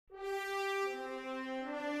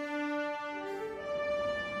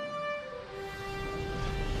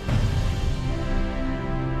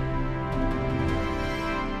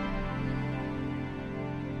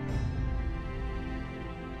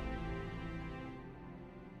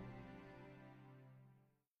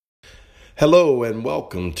Hello and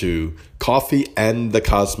welcome to Coffee and the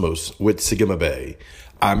Cosmos with Sigma Bay.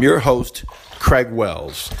 I'm your host, Craig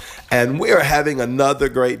Wells, and we are having another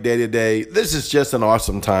great day today. This is just an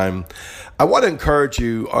awesome time. I want to encourage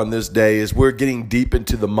you on this day as we're getting deep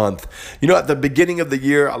into the month. You know, at the beginning of the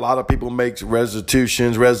year, a lot of people make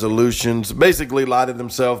resolutions, basically lie to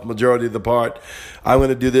themselves majority of the part. I'm going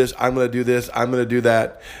to do this, I'm going to do this, I'm going to do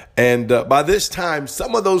that. And by this time,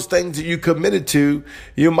 some of those things that you committed to,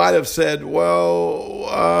 you might have said,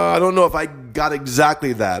 I don't know if I got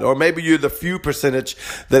exactly that. Or maybe you're the few percentage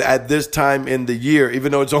that at this time in the year,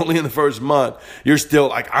 even though it's only in the first month, you're still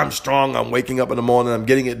like, I'm strong. I'm waking up in the morning. I'm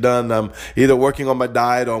getting it done. I'm either working on my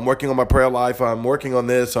diet or I'm working on my prayer life. Or I'm working on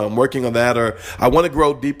this or I'm working on that. Or I want to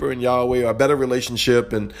grow deeper in Yahweh or a better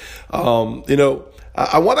relationship. And,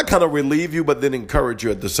 I want to kind of relieve you, but then encourage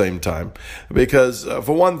you at the same time. Because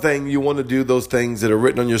for one thing, you want to do those things that are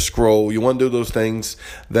written on your scroll. You want to do those things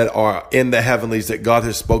that are in the heavenlies that God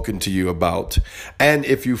has spoken to you about. And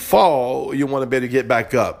if you fall, you want to be able to get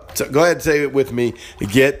back up. So go ahead and say it with me.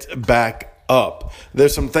 Get back up.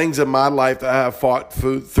 There's some things in my life that I have fought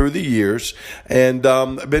through the years and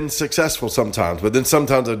been successful sometimes, but then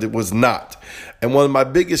sometimes it was not. And one of my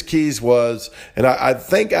biggest keys was, and I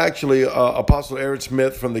think actually Apostle Aaron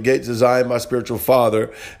Smith from the Gates of Zion, my spiritual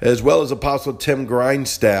father, as well as Apostle Tim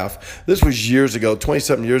Grindstaff. This was years ago,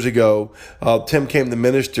 20-something years ago. Tim came to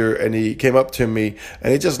minister and he came up to me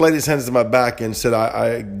and he just laid his hands on my back and said,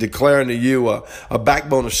 I declare unto you a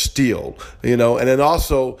backbone of steel, and then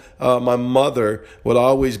also my mother would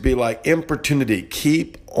always be like, importunity,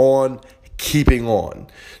 keep on keeping on.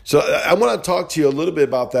 So I want to talk to you a little bit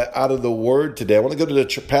about that out of the word today. I want to go to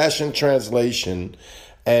the Passion Translation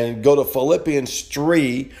and go to Philippians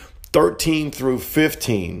 3:13 through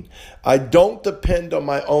 15. I don't depend on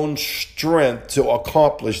my own strength to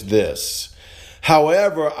accomplish this.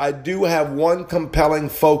 However, I do have one compelling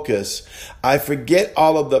focus. I forget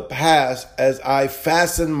all of the past as I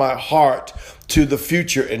fasten my heart to the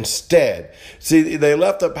future instead. See, they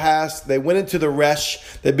left the past, they went into the resh,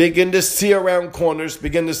 they began to see around corners,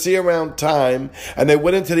 began to see around time, and they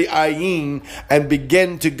went into the ayin and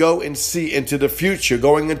began to go and see into the future,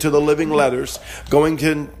 going into the living letters, going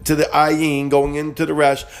to the ayin, going into the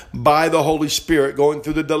resh by the Holy Spirit, going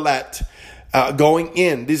through the dalet. Going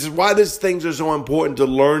in. This is why these things are so important to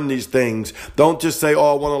learn these things. Don't just say, I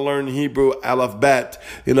want to learn Hebrew, Aleph, Bet,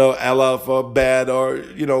 Aleph, Bet, or,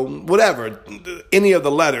 whatever, any of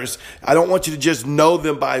the letters. I don't want you to just know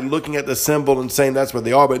them by looking at the symbol and saying that's what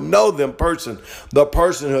they are, but know them the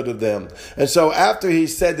personhood of them. And so after he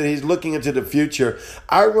said that he's looking into the future,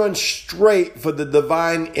 I run straight for the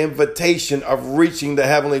divine invitation of reaching the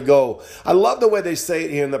heavenly goal. I love the way they say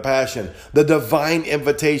it here in the Passion. The divine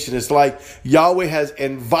invitation. It's like Yahweh has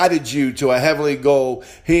invited you to a heavenly goal.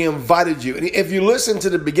 He invited you. And if you listen to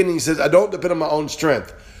the beginning, he says, I don't depend on my own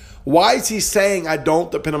strength. Why is he saying I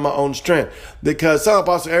don't depend on my own strength? Because some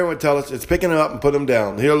Apostle Aaron would tell us it's picking him up and put him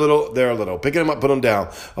down. Here a little, there a little. Picking him up, put him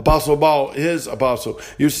down. Apostle Paul, his apostle,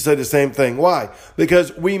 used to say the same thing. Why?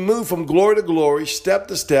 Because we move from glory to glory, step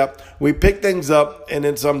to step. We pick things up, and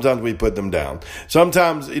then sometimes we put them down.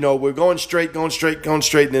 Sometimes, we're going straight, and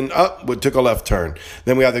then we took a left turn.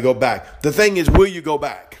 Then we have to go back. The thing is, will you go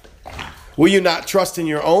back? Will you not trust in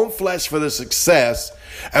your own flesh for the success?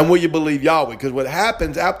 And will you believe Yahweh? Because what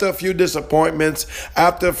happens after a few disappointments,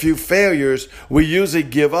 after a few failures, we usually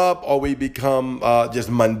give up or we become just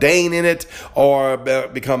mundane in it or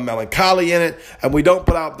become melancholy in it. And we don't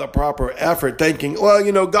put out the proper effort thinking,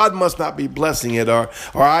 God must not be blessing it or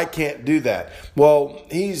I can't do that. Well,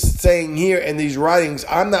 he's saying here in these writings,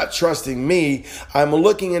 I'm not trusting me. I'm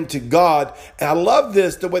looking into God. And I love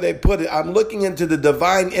this, the way they put it. I'm looking into the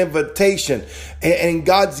divine invitation. And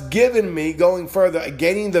God's given me, going further,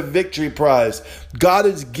 gaining the victory prize. God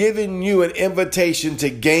has given you an invitation to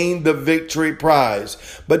gain the victory prize.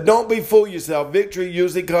 But don't be fool yourself. Victory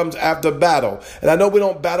usually comes after battle. And I know we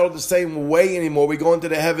don't battle the same way anymore. We go into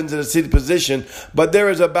the heavens in a seated position, but there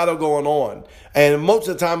is a battle going on. And most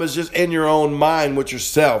of the time it's just in your own mind with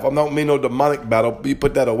yourself. I don't mean no demonic battle. You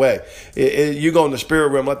put that away. You go in the spirit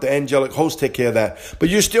realm, let the angelic host take care of that. But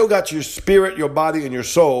you still got your spirit, your body, and your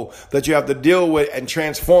soul that you have to deal with and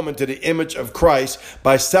transform into the image of Christ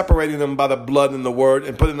by separating them by the blood and the word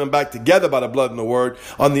and putting them back together by the blood and the word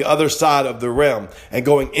on the other side of the realm and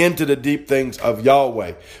going into the deep things of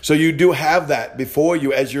Yahweh. So you do have that before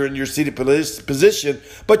you as you're in your seated position,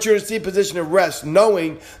 but you're in a seated position of rest,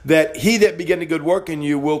 knowing that he that began a good work in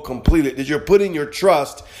you will complete it, that you're putting your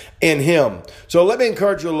trust in him. So let me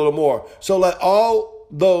encourage you a little more. So let all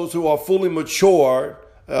those who are fully mature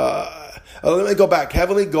let me go back.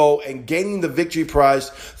 Heavenly goal and gaining the victory prize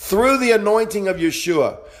through the anointing of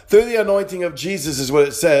Yeshua. Through the anointing of Jesus is what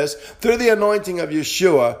it says. Through the anointing of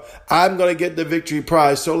Yeshua, I'm going to get the victory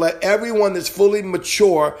prize. So let everyone that's fully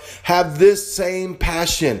mature have this same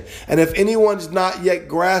passion. And if anyone's not yet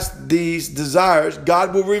grasped these desires,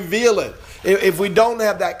 God will reveal it. If we don't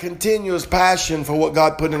have that continuous passion for what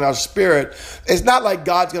God put in our spirit, it's not like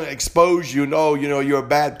God's going to expose you. No, you're a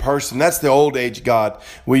bad person. That's the old age God.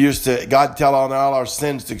 God tell on all our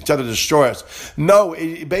sins to try to destroy us. No,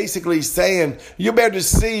 basically saying you're better to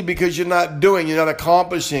see because you're not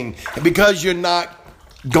accomplishing, because you're not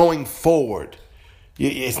going forward.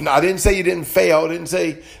 I didn't say you didn't fail. I didn't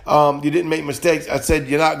say you didn't make mistakes. I said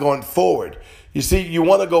you're not going forward. You see, you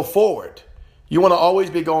want to go forward. You want to always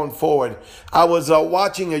be going forward. I was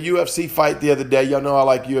watching a UFC fight the other day. Y'all know I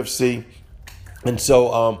like UFC. And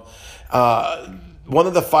so one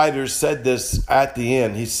of the fighters said this at the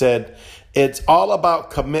end. He said, it's all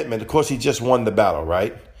about commitment. Of course, he just won the battle,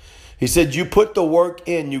 right? He said, you put the work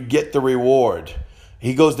in, you get the reward.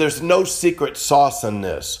 He goes, there's no secret sauce in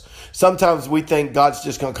this. Sometimes we think God's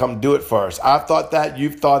just going to come do it for us. I've thought that.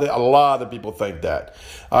 You've thought it. A lot of people think that.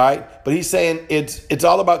 All right. But he's saying it's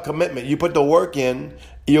all about commitment. You put the work in,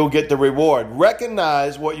 you'll get the reward.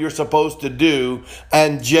 Recognize what you're supposed to do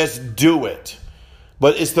and just do it.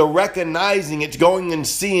 But it's the recognizing, it's going and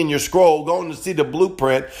seeing your scroll, going to see the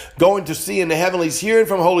blueprint, going to see in the heavenlies, hearing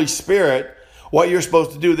from Holy Spirit what you're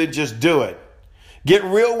supposed to do, then just do it. Get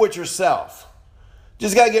real with yourself.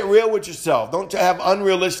 Just got to get real with yourself. Don't have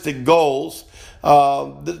unrealistic goals.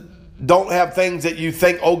 Don't have things that you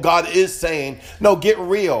think, oh, God is saying. No, get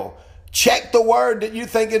real. Check the word that you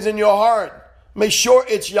think is in your heart. Make sure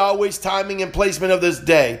it's Yahweh's timing and placement of this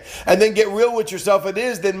day. And then get real with yourself. It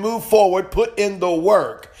is, then move forward, put in the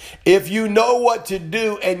work. If you know what to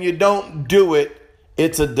do and you don't do it,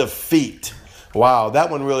 it's a defeat. Wow, that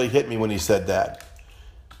one really hit me when he said that.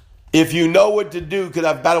 If you know what to do, because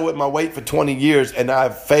I've battled with my weight for 20 years and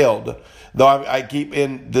I've failed, though I keep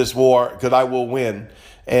in this war because I will win.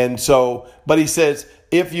 And so, but he says,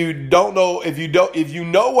 if you know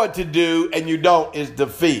what to do and you don't, it's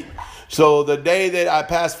defeat. So the day that I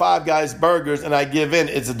pass Five Guys burgers and I give in,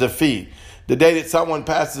 it's a defeat. The day that someone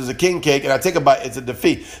passes a king cake and I take a bite, it's a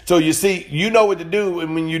defeat. So you see, you know what to do.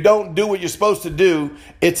 And when you don't do what you're supposed to do,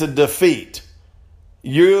 it's a defeat.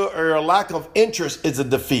 Your lack of interest is a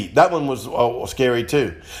defeat. That one was scary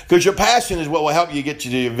too. Because your passion is what will help you get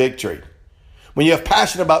you to your victory. When you have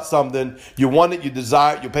passion about something, you want it, you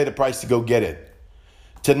desire it, you pay the price to go get it.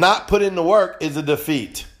 To not put in the work is a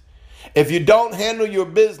defeat. If you don't handle your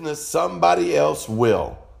business, somebody else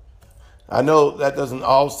will. I know that doesn't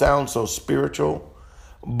all sound so spiritual,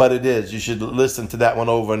 but it is. You should listen to that one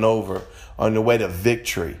over and over on the way to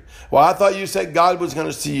victory. Well, I thought you said God was going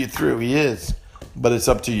to see you through. He is. But it's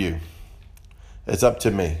up to you. It's up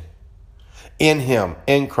to me. In him,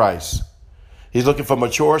 in Christ. He's looking for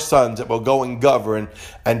mature sons that will go and govern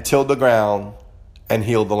and till the ground and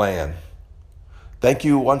heal the land. Thank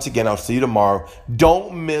you once again. I'll see you tomorrow.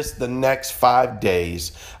 Don't miss the next 5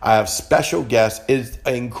 days. I have special guests. It's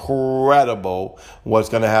incredible what's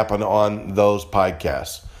going to happen on those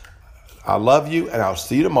podcasts. I love you, and I'll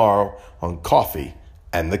see you tomorrow on Coffee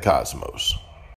and the Cosmos.